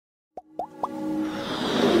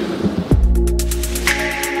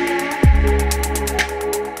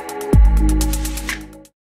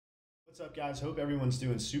Guys, hope everyone's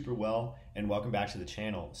doing super well and welcome back to the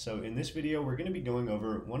channel. So in this video, we're going to be going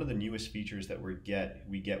over one of the newest features that we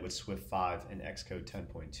get with Swift 5 and Xcode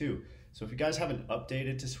 10.2. So if you guys haven't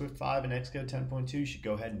updated to Swift 5 and Xcode 10.2, you should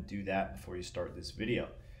go ahead and do that before you start this video.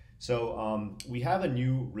 So we have a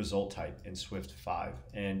new result type in Swift 5,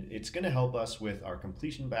 and it's going to help us with our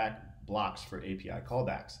completion back blocks for API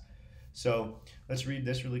callbacks. So let's read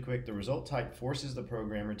this really quick. The result type forces the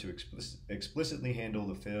programmer to explicitly handle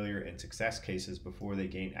the failure and success cases before they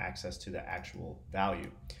gain access to the actual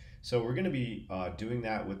value. So we're going to be doing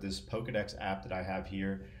that with this Pokedex app that I have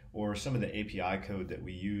here, or some of the API code that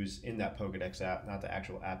we use in that Pokedex app, not the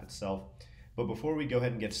actual app itself. But before we go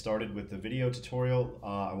ahead and get started with the video tutorial,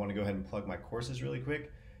 I want to go ahead and plug my courses really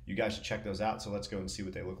quick. You guys should check those out, so let's go and see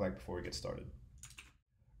what they look like before we get started.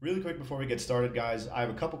 Really quick before we get started, guys, I have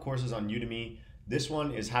a couple courses on Udemy. This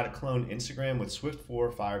one is how to clone Instagram with Swift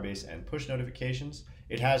 4, Firebase, and push notifications.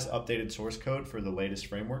 It has updated source code for the latest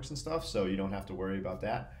frameworks and stuff, so you don't have to worry about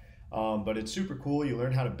that. But it's super cool. You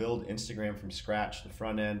learn how to build Instagram from scratch, the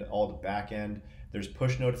front end, all the back end. There's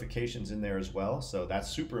push notifications in there as well, so that's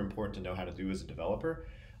super important to know how to do as a developer.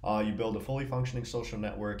 You build a fully functioning social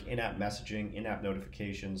network, in-app messaging, in-app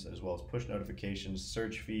notifications, as well as push notifications,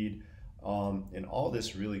 search feed, and all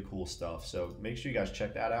this really cool stuff. So make sure you guys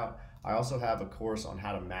check that out. I also have a course on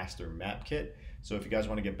how to master MapKit. So if you guys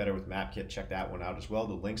want to get better with MapKit, check that one out as well.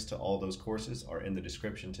 The links to all those courses are in the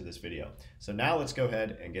description to this video. So now let's go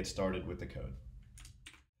ahead and get started with the code.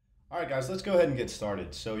 All right, guys, let's go ahead and get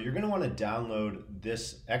started. So you're going to want to download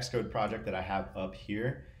this Xcode project that I have up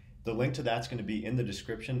here. The link to that's going to be in the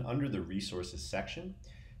description under the resources section.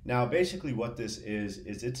 Now, basically what this is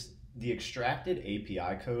it's the extracted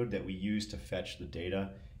API code that we use to fetch the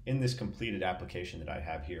data in this completed application that I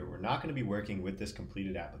have here. We're not going to be working with this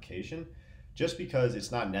completed application just because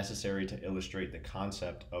it's not necessary to illustrate the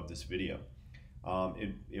concept of this video.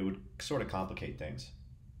 It would sort of complicate things.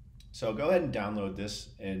 So go ahead and download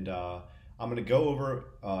this, and I'm going to go over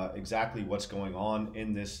exactly what's going on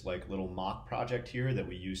in this little mock project here that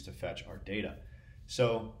we use to fetch our data.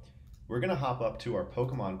 So we're going to hop up to our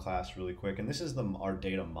Pokemon class really quick, and this is our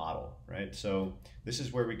data model, right? So this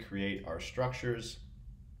is where we create our structures,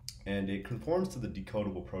 and it conforms to the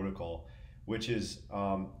Decodable protocol, which is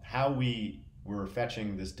how we were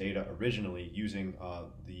fetching this data originally using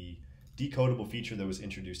the Decodable feature that was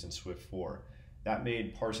introduced in Swift 4. That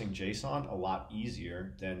made parsing JSON a lot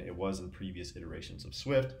easier than it was in previous iterations of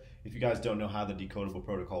Swift. If you guys don't know how the Decodable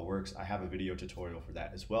protocol works, I have a video tutorial for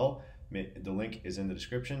that as well. The link is in the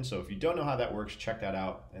description, so if you don't know how that works, check that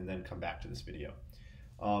out and then come back to this video.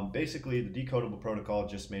 Basically, the Decodable protocol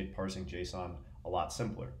just made parsing JSON a lot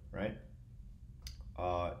simpler, right?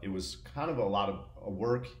 It was kind of a lot of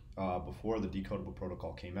work before the Decodable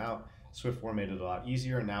protocol came out. Swift 4 made it a lot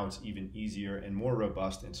easier, and now it's even easier and more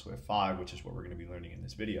robust in Swift 5, which is what we're going to be learning in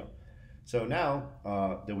this video. So now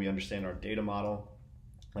that we understand our data model,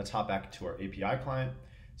 let's hop back to our API client.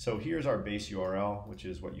 So here's our base URL, which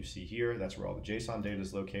is what you see here. That's where all the JSON data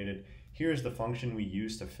is located. Here's the function we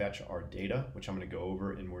use to fetch our data, which I'm going to go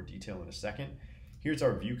over in more detail in a second. Here's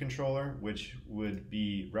our view controller, which would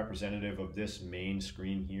be representative of this main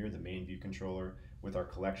screen here, the main view controller with our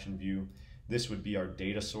collection view. This would be our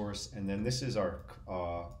data source, and then this is our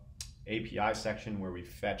API section where we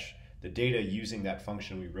fetch the data using that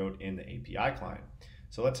function we wrote in the API client.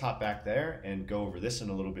 So let's hop back there and go over this in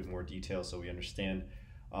a little bit more detail so we understand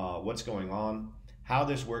what's going on, how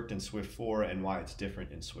this worked in Swift 4, and why it's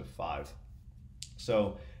different in Swift 5.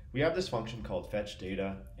 So we have this function called fetch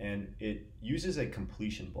data, and it uses a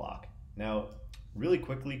completion block. Now, really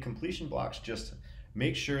quickly, completion blocks just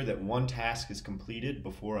make sure that one task is completed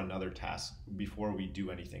before another task, before we do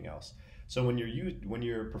anything else. So when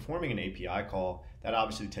you're performing an API call, that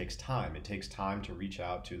obviously takes time. It takes time to reach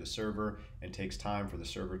out to the server, and takes time for the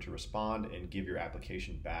server to respond and give your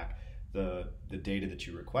application back the data that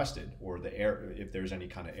you requested, or the error, if there's any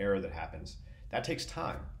kind of error that happens. That takes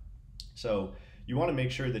time. So you want to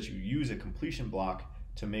make sure that you use a completion block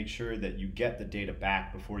to make sure that you get the data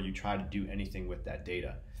back before you try to do anything with that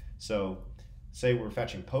data. So say we're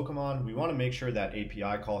fetching Pokemon, we want to make sure that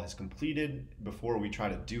API call has completed before we try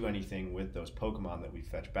to do anything with those Pokemon that we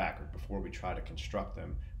fetch back, or before we try to construct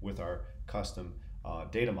them with our custom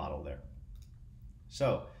data model there.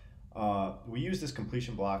 So we use this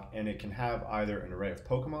completion block, and it can have either an array of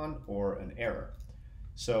Pokemon or an error.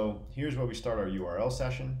 So here's where we start our URL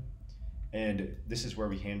session, and this is where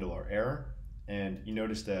we handle our error. And you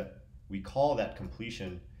notice that we call that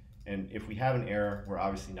completion, and if we have an error, we're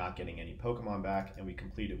obviously not getting any Pokemon back, and we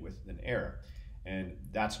complete it with an error. And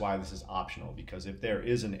that's why this is optional, because if there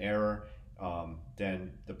is an error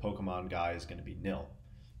then the Pokemon guy is going to be nil.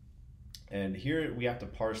 And here we have to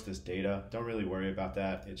parse this data. Don't really worry about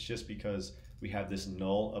that. It's just because we have this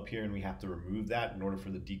null up here and we have to remove that in order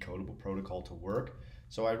for the decodable protocol to work.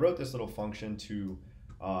 So I wrote this little function to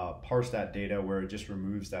parse that data where it just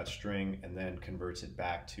removes that string and then converts it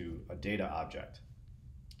back to a data object.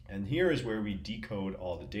 And here is where we decode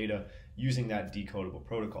all the data using that decodable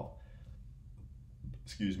protocol.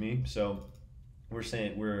 Excuse me. So we're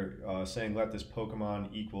saying let this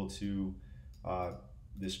Pokemon equal to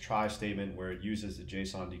this try statement where it uses the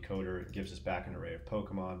JSON decoder, it gives us back an array of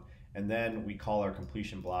Pokemon, and then we call our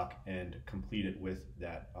completion block and complete it with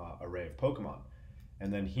that array of Pokemon.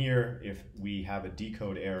 And then here, if we have a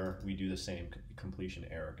decode error, we do the same completion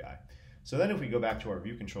error guy. So then if we go back to our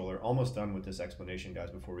view controller, almost done with this explanation,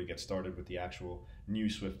 guys, before we get started with the actual new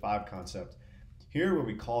Swift 5 concept. Here where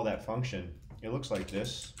we call that function, it looks like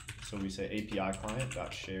this. So we say API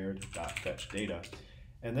client.shared.fetch data.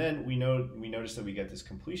 And then we notice that we get this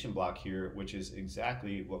completion block here, which is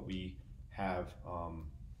exactly what we have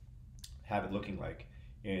it looking like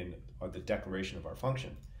in the declaration of our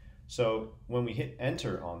function. So when we hit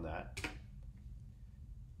enter on that,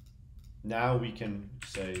 now we can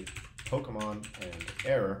say Pokemon and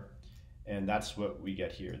error, and that's what we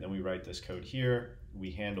get here. Then we write this code here,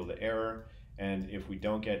 we handle the error, and if we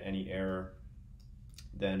don't get any error,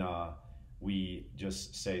 then we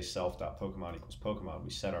just say self.pokemon equals Pokemon. We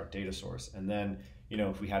set our data source. And then,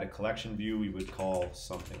 if we had a collection view, we would call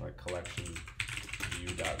something like collection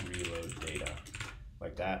view.reload data,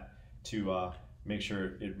 like that, to make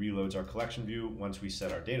sure it reloads our collection view once we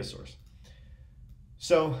set our data source.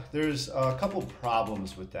 So there's a couple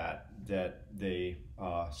problems with that they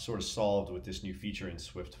sort of solved with this new feature in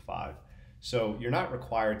Swift 5. So you're not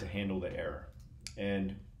required to handle the error.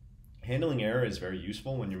 And handling error is very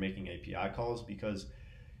useful when you're making API calls, because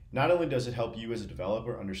not only does it help you as a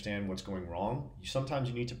developer understand what's going wrong, sometimes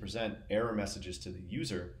you need to present error messages to the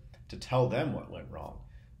user to tell them what went wrong.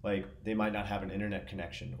 Like they might not have an internet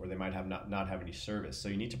connection, or they might have not have any service. So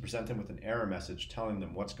you need to present them with an error message telling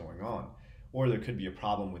them what's going on. Or there could be a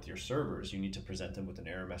problem with your servers. You need to present them with an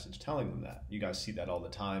error message telling them that. You guys see that all the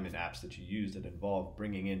time in apps that you use that involve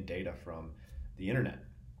bringing in data from the internet.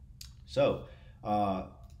 So,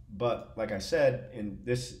 but like I said,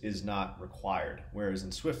 this is not required. Whereas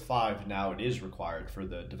in Swift 5, now it is required for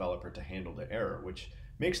the developer to handle the error, which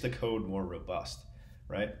makes the code more robust,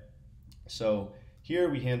 right? So here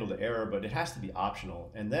we handle the error, but it has to be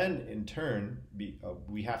optional. And then in turn,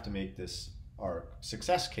 we have to make our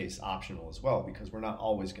success case optional as well, because we're not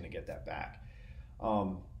always going to get that back.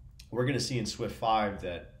 We're going to see in Swift 5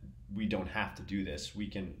 that we don't have to do this.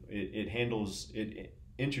 It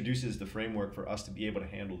introduces the framework for us to be able to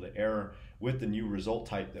handle the error with the new result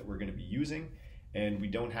type that we're going to be using, and we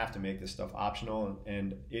don't have to make this stuff optional,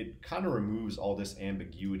 and it kind of removes all this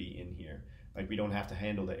ambiguity in here. Like we don't have to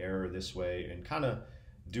handle the error this way and kind of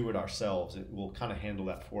do it ourselves. It will kind of handle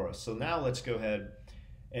that for us. So now let's go ahead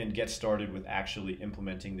and get started with actually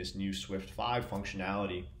implementing this new Swift 5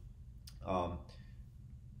 functionality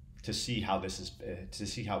to see how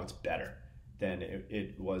it's better than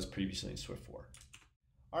it was previously in Swift 4.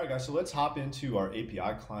 All right, guys, so let's hop into our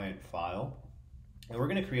API client file, and we're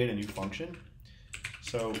going to create a new function.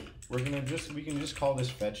 So we can just call this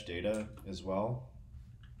fetch data as well.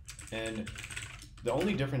 And the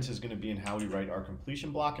only difference is going to be in how we write our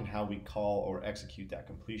completion block and how we call or execute that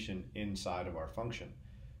completion inside of our function.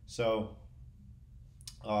 So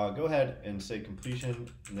go ahead and say completion,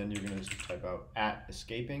 and then you're going to type out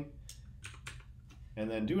 @escaping, and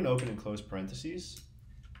then do an open and close parentheses,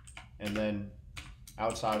 and then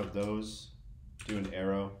outside of those, do an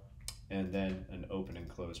arrow, and then an open and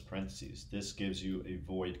close parentheses. This gives you a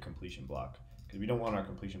void completion block, because we don't want our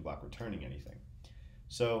completion block returning anything.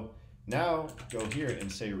 So now go here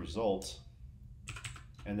and say result,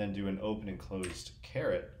 and then do an open and closed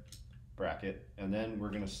caret bracket, and then we're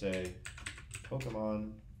going to say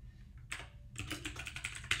Pokemon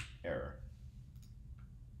error.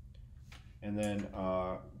 And then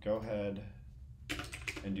go ahead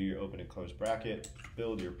and do your open and close bracket,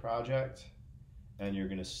 build your project, and you're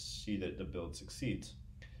going to see that the build succeeds.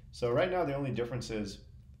 So right now the only differences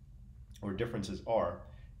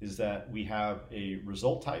is that we have a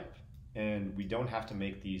result type, and we don't have to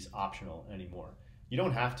make these optional anymore. You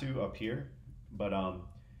don't have to up here, but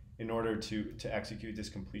in order to execute this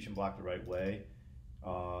completion block the right way,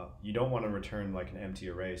 you don't want to return like an empty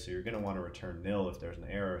array, so you're going to want to return nil if there's an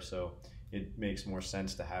error. So it makes more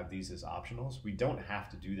sense to have these as optionals. We don't have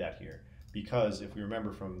to do that here, because if we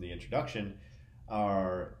remember from the introduction,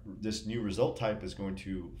 this new result type is going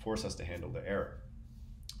to force us to handle the error.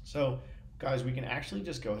 So guys, we can actually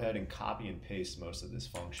just go ahead and copy and paste most of this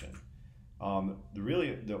function.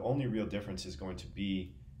 The only real difference is going to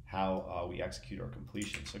be how we execute our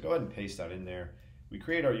completion. So go ahead and paste that in there. We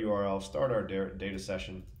create our URL, start our data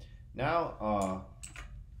session. Now,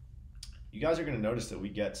 you guys are going to notice that we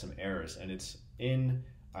get some errors, and it's in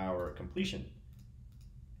our completion,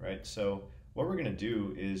 right? So what we're going to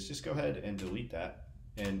do is just go ahead and delete that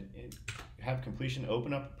and have completion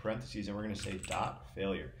open up parentheses, and we're going to say dot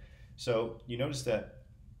failure. So you notice that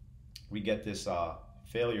we get this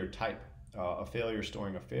failure type, a failure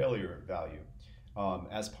storing a failure value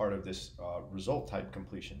as part of this result type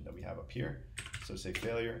completion that we have up here. So say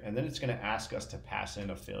failure, and then it's going to ask us to pass in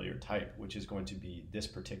a failure type, which is going to be this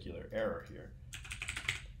particular error here.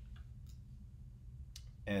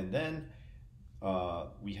 And then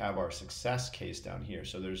we have our success case down here.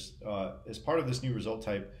 So there's, as part of this new result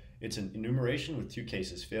type, it's an enumeration with two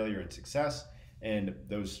cases, failure and success, and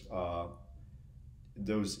those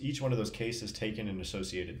each one of those cases taken an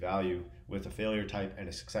associated value with a failure type and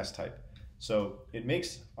a success type. So it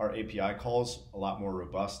makes our API calls a lot more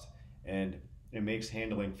robust, and it makes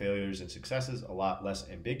handling failures and successes a lot less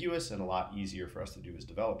ambiguous and a lot easier for us to do as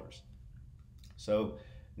developers. So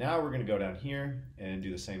now we're going to go down here and do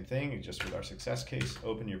the same thing, just with our success case.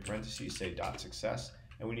 Open your parentheses, say dot success,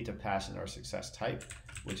 and we need to pass in our success type,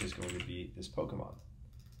 which is going to be this Pokemon.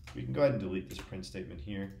 We can go ahead and delete this print statement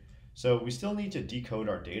here. So we still need to decode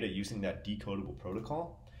our data using that decodable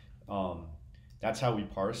protocol. That's how we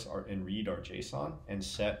parse and read our JSON and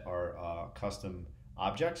set our custom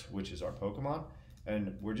objects, which is our Pokemon,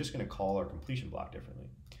 and we're just going to call our completion block differently.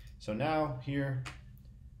 So now here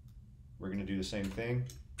we're going to do the same thing,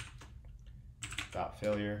 dot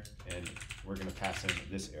failure, and we're going to pass in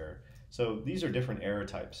this error. So these are different error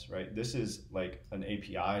types, right? This is like an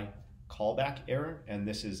API callback error, and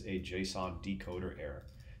this is a JSON decoder error.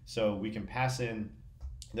 So we can pass in,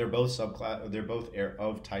 they're both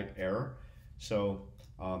of type error. So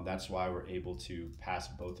that's why we're able to pass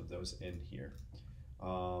both of those in here.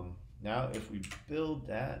 Now if we build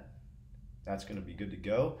that, that's going to be good to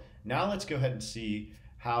go. Now let's go ahead and see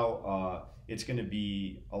how it's going to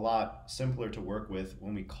be a lot simpler to work with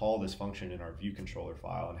when we call this function in our view controller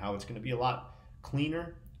file, and how it's going to be a lot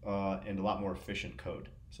cleaner and a lot more efficient code.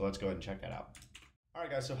 So let's go ahead and check that out. All right,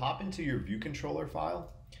 guys, so hop into your view controller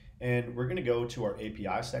file, and we're going to go to our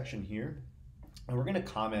API section here, and we're going to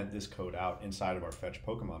comment this code out inside of our fetch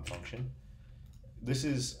Pokemon function. This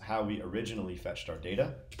is how we originally fetched our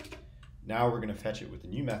data. Now we're going to fetch it with a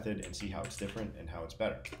new method and see how it's different and how it's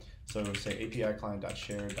better. So say API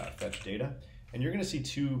client.share.fetch data, and you're going to see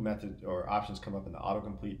two methods or options come up in the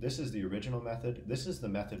autocomplete. This is the original method. This is the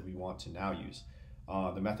method we want to now use,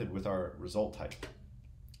 the method with our result type.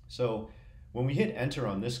 So when we hit enter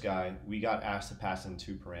on this guy, we got asked to pass in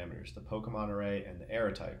two parameters, the Pokemon array and the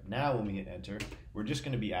error type. Now when we hit enter, we're just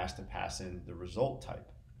going to be asked to pass in the result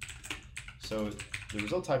type. So the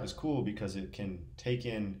result type is cool because it can take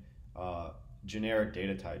in generic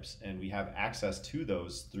data types, and we have access to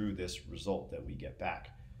those through this result that we get back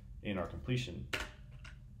in our completion.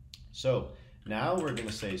 So now we're going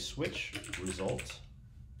to say switch result.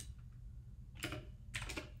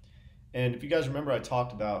 And if you guys remember, I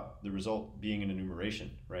talked about the result being an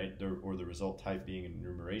enumeration, right? Or the result type being an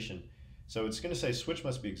enumeration. So it's going to say switch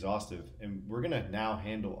must be exhaustive, and we're going to now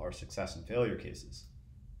handle our success and failure cases.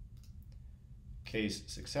 Case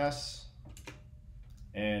success.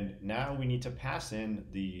 And now we need to pass in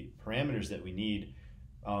the parameters that we need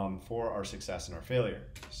for our success and our failure.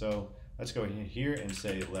 So let's go here and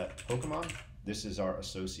say let Pokemon. This is our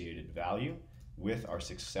associated value with our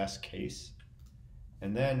success case.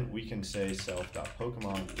 And then we can say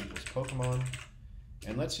self.Pokemon equals Pokemon.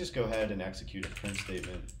 And let's just go ahead and execute a print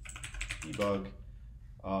statement. Debug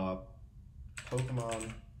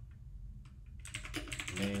Pokemon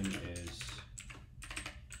name is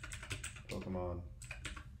Pokemon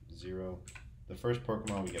 0. The first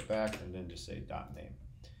Pokemon we get back, and then just say dot name.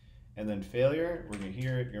 And then failure, we're going to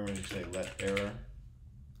you're going to say let error.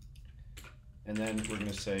 And then we're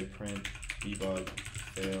going to say print debug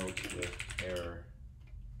failed with error.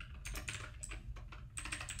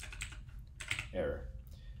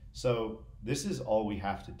 So this is all we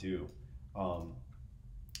have to do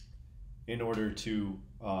in order to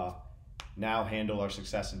now handle our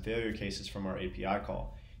success and failure cases from our API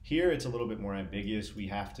call. Here it's a little bit more ambiguous. We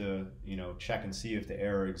have to, check and see if the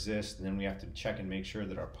error exists, and then we have to check and make sure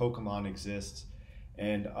that our Pokemon exists.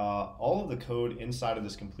 And all of the code inside of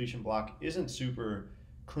this completion block isn't super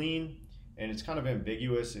clean, and it's kind of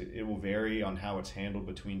ambiguous. It will vary on how it's handled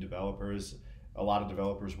between developers. A lot of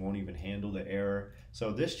developers won't even handle the error.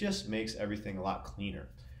 So this just makes everything a lot cleaner.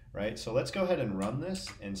 right? So let's go ahead and run this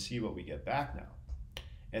and see what we get back now.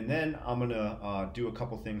 And then I'm gonna do a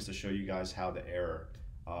couple things to show you guys how the error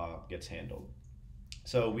gets handled.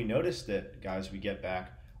 So we noticed that, guys, we get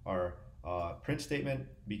back our print statement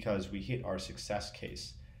because we hit our success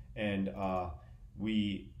case. And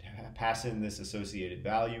we pass in this associated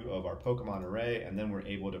value of our Pokemon array, and then we're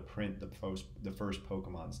able to print the first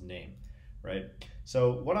Pokemon's name, right?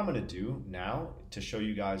 So what I'm going to do now to show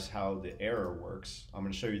you guys how the error works, I'm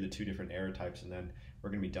going to show you the two different error types, and then we're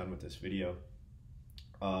going to be done with this video.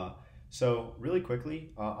 So really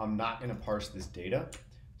quickly, I'm not going to parse this data.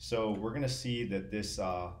 So we're going to see that this,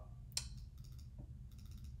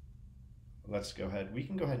 let's go ahead, we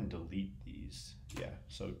can go ahead and delete these. Yeah,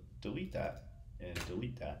 so delete that and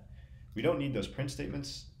delete that. We don't need those print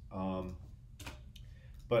statements,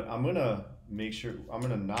 but I'm gonna make sure, I'm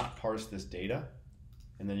gonna not parse this data,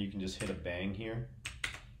 and then you can just hit a bang here.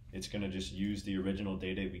 It's gonna just use the original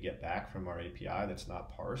data we get back from our API that's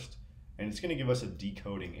not parsed, and it's gonna give us a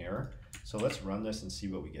decoding error. So let's run this and see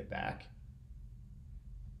what we get back.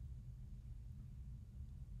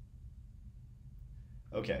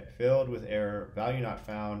 Okay, failed with error, value not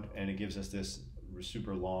found, and it gives us this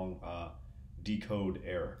super long decode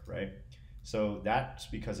error, right? So that's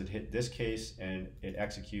because it hit this case and it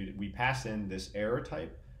executed. We pass in this error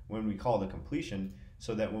type when we call the completion,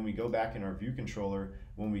 so that when we go back in our view controller,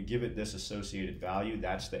 when we give it this associated value,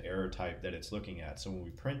 that's the error type that it's looking at. So when we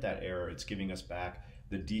print that error, it's giving us back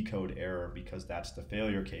the decode error because that's the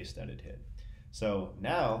failure case that it hit. So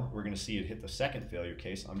now we're going to see it hit the second failure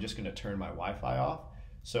case. I'm just going to turn my Wi-Fi off.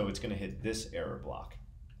 So it's going to hit this error block,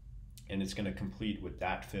 and it's going to complete with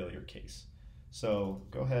that failure case. So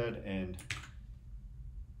go ahead and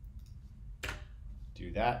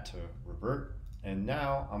do that to revert. And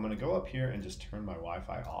now I'm going to go up here and just turn my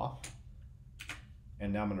Wi-Fi off.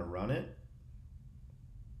 And now I'm going to run it.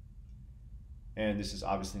 And this is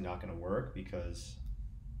obviously not going to work because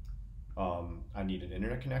I need an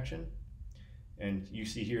internet connection. And you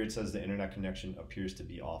see here it says the internet connection appears to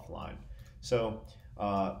be offline. So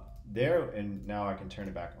there, and now I can turn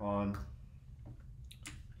it back on,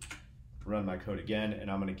 run my code again, and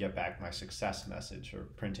I'm going to get back my success message, or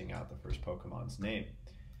printing out the first Pokemon's name.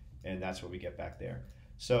 And that's what we get back there.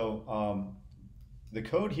 So the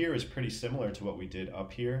code here is pretty similar to what we did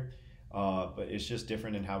up here, but it's just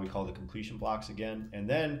different in how we call the completion blocks again. And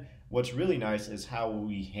then what's really nice is how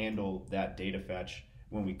we handle that data fetch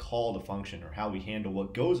when we call the function, or how we handle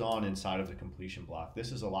what goes on inside of the completion block.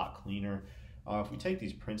 This is a lot cleaner. If we take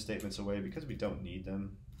these print statements away, because we don't need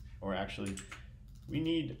them, or actually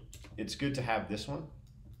it's good to have this one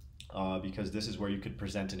because this is where you could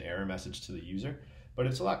present an error message to the user, but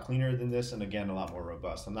it's a lot cleaner than this, and again, a lot more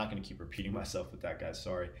robust. I'm not going to keep repeating myself with that, guys,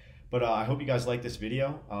 sorry. But I hope you guys like this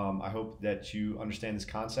video. I hope that you understand this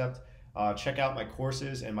concept. Check out my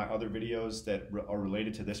courses and my other videos that are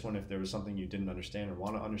related to this one if there was something you didn't understand or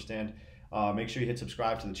want to understand. Make sure you hit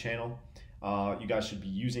subscribe to the channel. You guys should be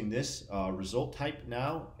using this result type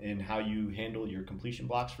now in how you handle your completion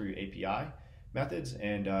blocks for your API methods,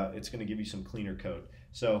 and it's going to give you some cleaner code.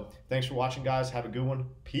 So thanks for watching, guys. Have a good one.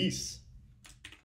 Peace.